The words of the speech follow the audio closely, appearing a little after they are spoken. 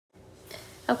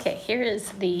Okay, here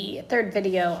is the third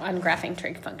video on graphing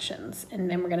trig functions, and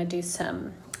then we're going to do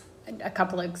a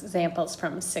couple of examples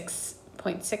from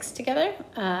 6.6 together.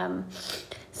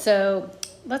 So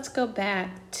let's go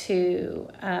back to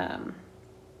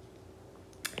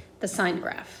the sine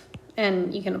graph,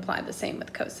 and you can apply the same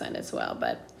with cosine as well,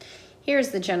 but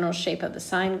here's the general shape of the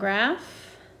sine graph.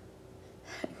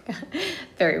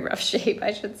 Very rough shape,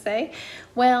 I should say.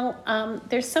 Well,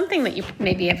 there's something that you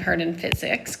maybe have heard in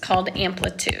physics called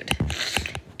amplitude.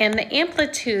 And the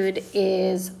amplitude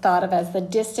is thought of as the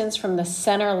distance from the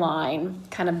center line,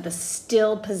 kind of the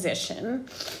still position,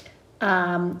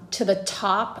 to the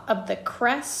top of the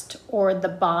crest or the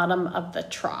bottom of the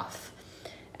trough,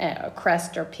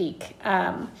 crest or peak.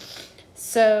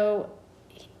 So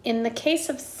in the case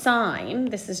of sine,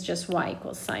 this is just y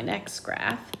equals sine x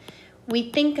graph.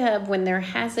 We think of when there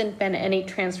hasn't been any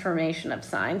transformation of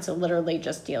sine, so literally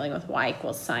just dealing with y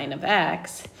equals sine of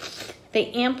x,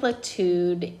 the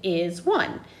amplitude is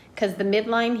 1, because the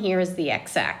midline here is the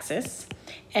x-axis.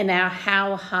 And now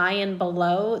how high and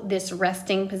below this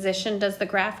resting position does the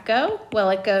graph go? Well,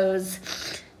 it goes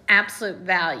absolute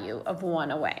value of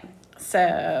 1 away.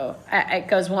 So it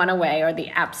goes 1 away, or the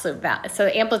absolute value. So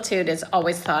amplitude is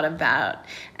always thought about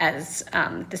as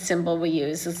the symbol we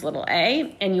use is little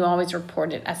a, and you always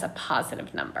report it as a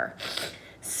positive number.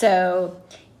 So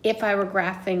if I were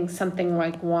graphing something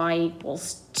like y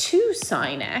equals 2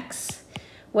 sine x,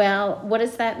 well, what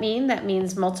does that mean? That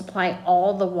means multiply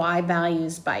all the y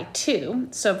values by 2.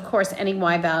 So of course, any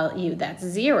y value that's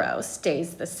 0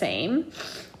 stays the same,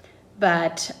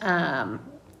 but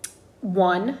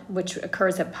 1, which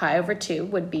occurs at pi over 2,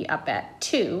 would be up at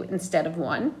 2 instead of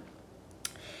 1.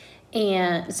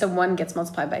 And so 1 gets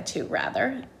multiplied by 2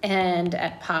 rather. And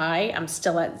at pi, I'm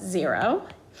still at 0.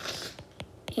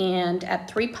 And at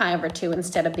 3 pi over 2,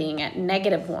 instead of being at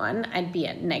 -1, I'd be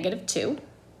at -2.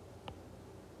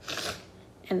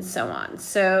 And so on.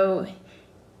 So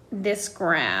this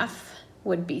graph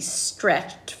would be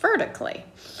stretched vertically.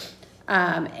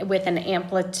 With an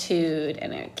amplitude,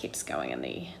 and it keeps going in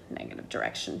the negative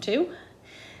direction too.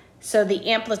 So the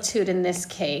amplitude in this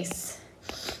case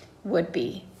would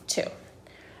be 2.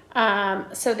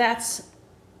 So that's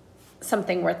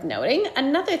something worth noting.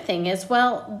 Another thing is,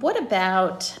 well, what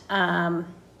about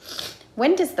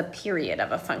when does the period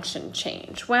of a function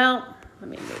change? Well, let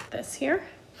me move this here.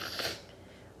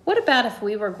 What about if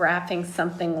we were graphing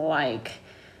something like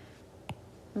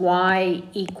y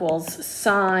equals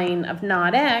sine of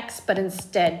not x, but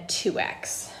instead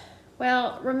 2x.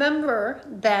 Well, remember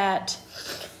that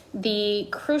the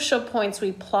crucial points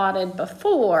we plotted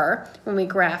before when we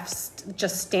graphed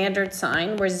just standard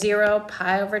sine were 0,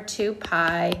 pi over 2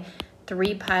 pi,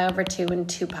 3 pi over 2, and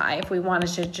 2 pi. If we wanted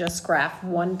to just graph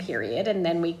one period, and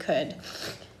then we could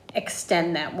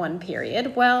extend that one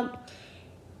period. Well,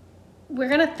 we're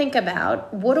going to think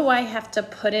about, what do I have to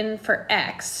put in for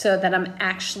x so that I'm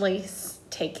actually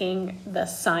taking the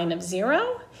sine of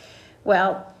 0?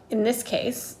 Well, in this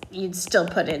case, you'd still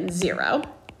put in 0.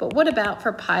 But what about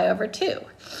for pi over 2?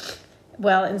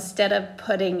 Well, instead of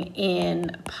putting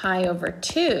in pi over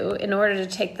 2, in order to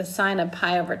take the sine of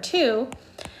pi over 2,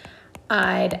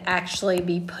 I'd actually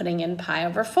be putting in pi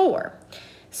over 4.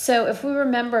 So if we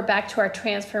remember back to our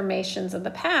transformations of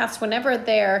the past, whenever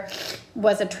there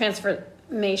was a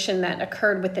transformation that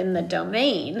occurred within the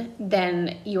domain,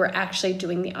 then you are actually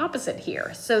doing the opposite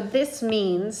here. So this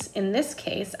means, in this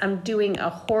case, I'm doing a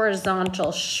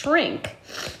horizontal shrink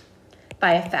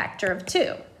by a factor of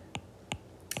 2.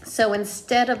 So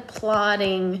instead of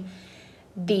plotting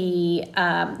the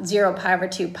 0 pi over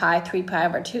 2 pi, 3 pi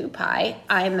over 2 pi,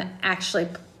 I'm actually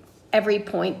every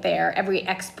point there, every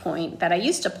x point that I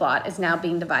used to plot is now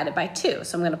being divided by 2.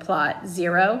 So I'm going to plot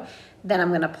 0, then I'm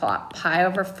going to plot pi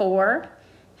over 4.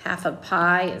 Half of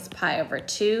pi is pi over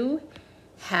 2.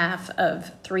 Half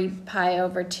of 3 pi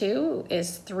over 2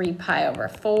 is 3 pi over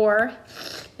 4.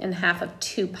 And half of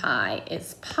 2 pi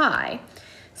is pi.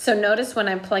 So notice when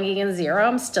I'm plugging in 0,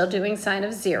 I'm still doing sine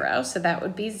of 0, so that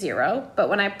would be 0. But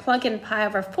when I plug in pi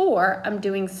over 4, I'm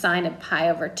doing sine of pi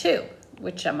over 2,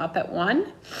 which I'm up at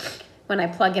 1. When I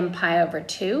plug in pi over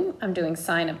 2, I'm doing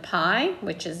sine of pi,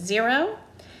 which is 0.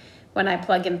 When I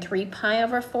plug in 3 pi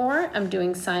over 4, I'm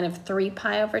doing sine of 3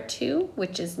 pi over 2,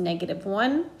 which is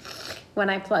 -1. When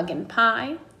I plug in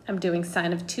pi, I'm doing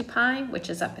sine of 2 pi, which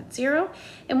is up at 0.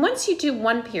 And once you do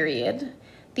one period,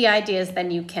 the idea is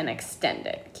then you can extend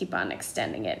it, keep on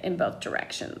extending it in both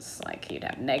directions. Like you'd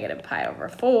have negative pi over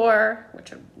 4,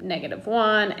 which are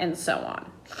 -1, and so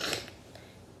on.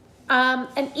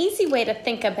 An easy way to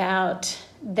think about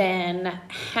then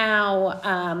how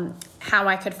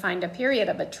I could find a period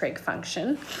of a trig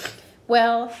function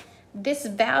Well, this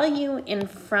value in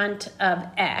front of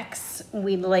x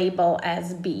we label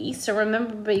as b. So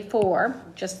remember before,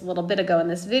 just a little bit ago in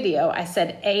this video, I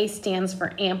said a stands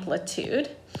for amplitude,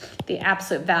 the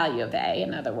absolute value of a,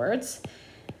 in other words.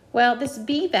 Well, this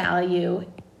b value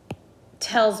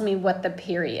tells me what the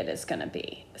period is going to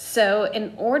be. So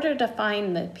in order to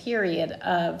find the period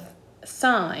of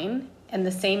sine, and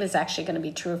the same is actually going to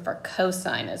be true for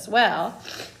cosine as well,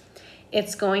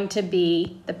 it's going to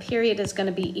be, the period is going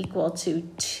to be equal to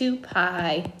 2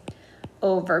 pi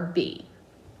over b,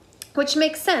 which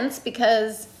makes sense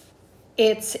because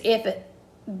it's if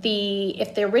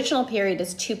the original period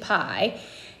is 2 pi,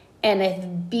 and if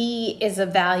b is a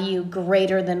value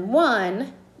greater than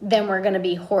 1, then we're going to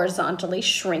be horizontally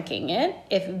shrinking it.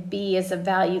 If b is a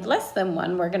value less than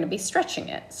 1, we're going to be stretching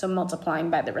it, so multiplying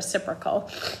by the reciprocal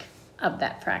of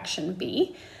that fraction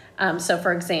b. So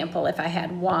for example, if I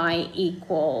had y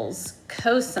equals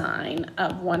cosine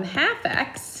of 1/2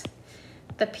 x,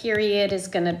 the period is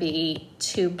going to be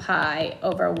 2 pi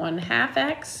over 1/2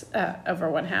 x,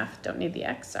 over 1/2, don't need the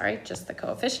x, sorry, just the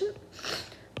coefficient.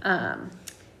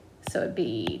 So it'd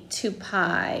be 2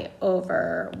 pi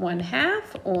over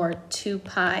 1/2, or 2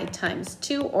 pi times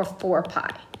 2, or 4 pi.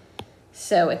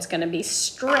 So it's going to be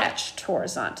stretched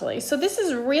horizontally. So this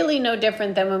is really no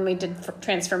different than when we did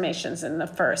transformations in the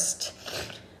first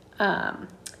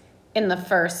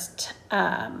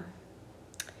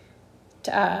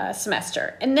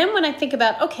semester. And then when I think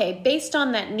about, okay, based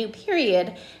on that new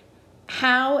period,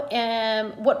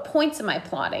 what points am I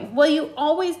plotting? Well, you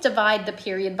always divide the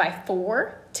period by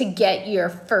 4 to get your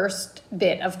first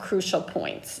bit of crucial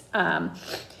points.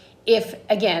 If,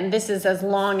 again, this is as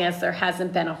long as there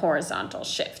hasn't been a horizontal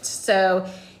shift. So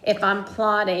if I'm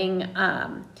plotting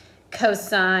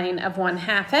cosine of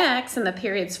 1/2 x and the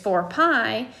period's 4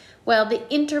 pi, well, the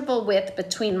interval width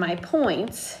between my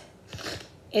points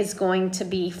is going to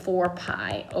be 4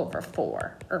 pi over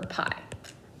 4, or pi.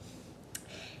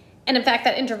 And in fact,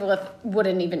 that interval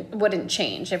wouldn't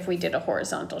change if we did a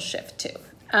horizontal shift too.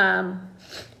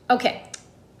 Okay,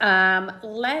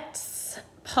 let's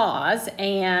pause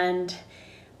and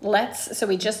so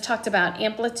we just talked about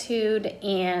amplitude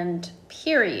and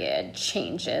period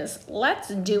changes. Let's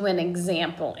do an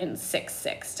example in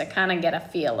 6.6 to kind of get a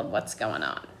feel of what's going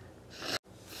on.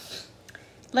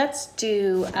 Let's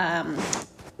do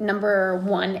number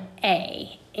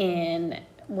 1A in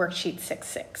worksheet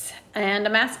 6.6. And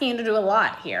I'm asking you to do a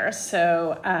lot here,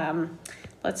 so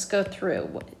let's go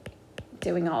through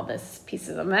doing all this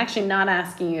pieces. I'm actually not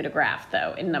asking you to graph,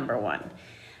 though, in number 1.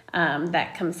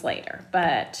 That comes later.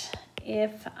 But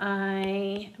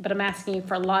I'm asking you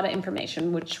for a lot of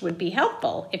information, which would be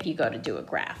helpful if you go to do a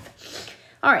graph.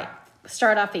 All right,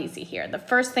 start off easy here. The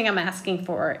first thing I'm asking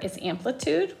for is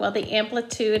amplitude. Well, the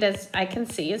amplitude, as I can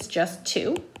see, is just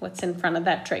 2, what's in front of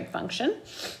that trig function.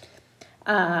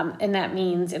 And that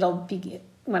means it'll be,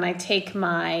 when I take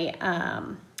my,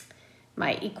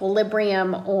 my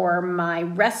equilibrium or my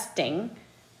resting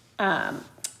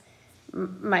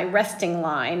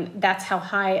line, that's how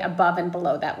high above and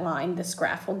below that line this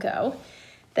graph will go.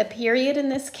 The period in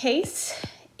this case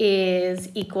is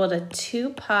equal to 2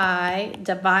 pi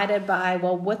divided by,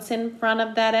 well, what's in front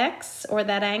of that x or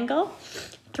that angle?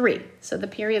 3. So the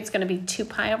period's going to be 2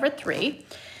 pi over 3.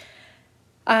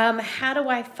 How do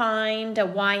I find a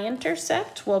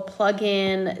y-intercept? We'll plug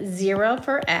in 0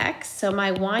 for x. So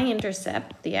my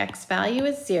y-intercept, the x value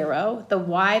is 0. The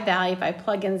y value, if I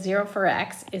plug in 0 for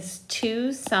x, is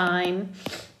 2 sine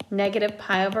negative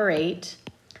pi over 8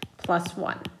 plus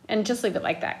 1. And just leave it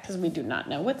like that because we do not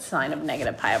know what sine of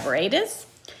negative pi over 8 is.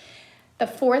 The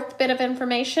fourth bit of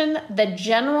information, the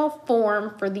general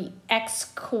form for the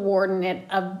x-coordinate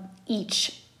of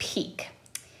each peak.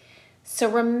 So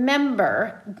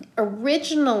remember,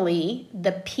 originally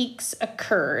the peaks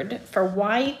occurred, for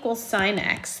y equals sine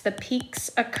x, the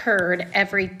peaks occurred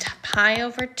every pi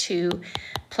over 2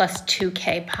 plus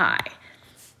 2k pi.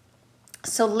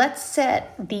 So let's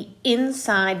set the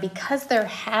inside, because there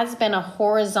has been a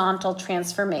horizontal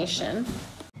transformation,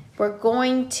 we're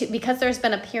going to, because there's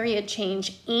been a period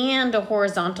change and a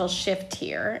horizontal shift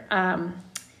here,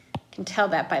 can tell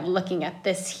that by looking at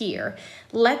this here.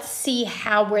 Let's see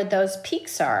where those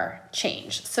peaks are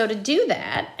changed. So to do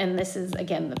that, and this is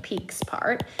again the peaks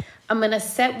part, I'm going to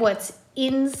set what's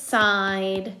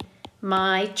inside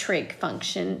my trig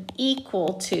function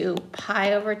equal to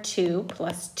pi over 2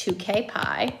 plus 2k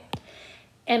pi.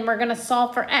 And we're going to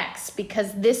solve for x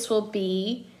because this will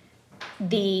be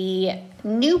the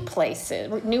new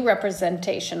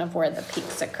representation of where the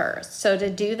peaks occur. So to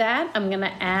do that, I'm going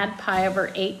to add pi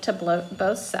over 8 to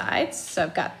both sides. So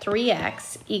I've got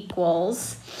 3x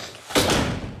equals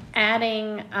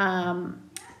Adding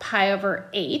pi over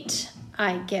 8,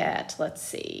 I get, let's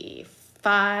see,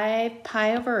 5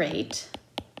 pi over 8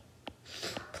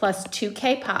 plus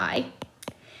 2k pi,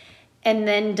 and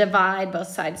then divide both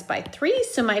sides by 3.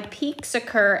 So my peaks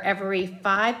occur every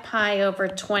 5 pi over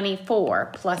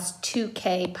 24 plus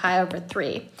 2k pi over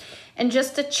 3. And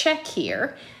just to check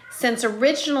here, since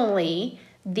originally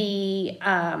the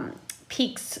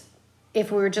peaks,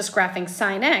 if we were just graphing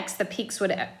sine x, the peaks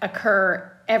would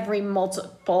occur every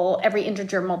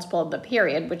integer multiple of the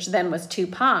period, which then was 2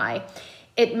 pi.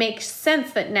 It makes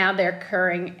sense that now they're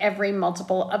occurring every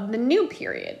multiple of the new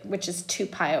period, which is 2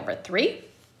 pi over 3.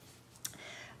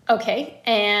 Okay,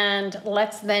 and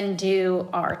let's then do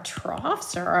our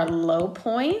troughs, or our low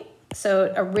point.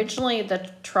 So originally the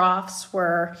troughs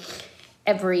were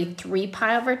every 3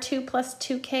 pi over 2 plus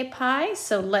 2k pi.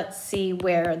 So let's see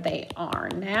where they are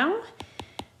now.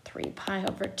 3 pi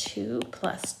over 2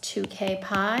 plus 2k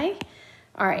pi.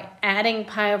 All right, adding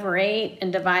pi over 8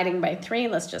 and dividing by 3.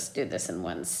 Let's just do this in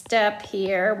one step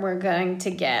here. We're going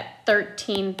to get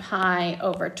 13 pi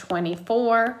over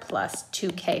 24 plus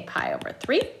 2k pi over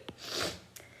 3.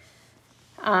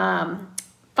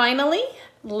 Finally,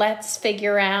 let's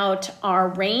figure out our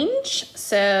range.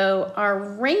 So our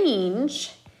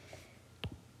range,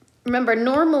 remember,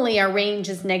 normally our range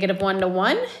is -1 to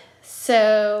 1.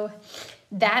 So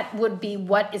that would be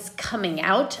what is coming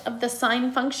out of the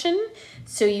sine function.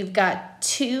 So you've got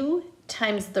 2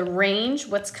 times the range,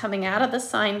 what's coming out of the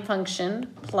sine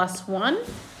function, plus 1.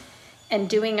 And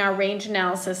doing our range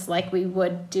analysis like we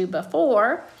would do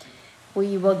before,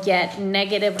 we will get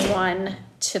 -1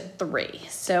 to 3.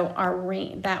 So our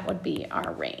range, that would be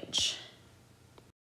our range.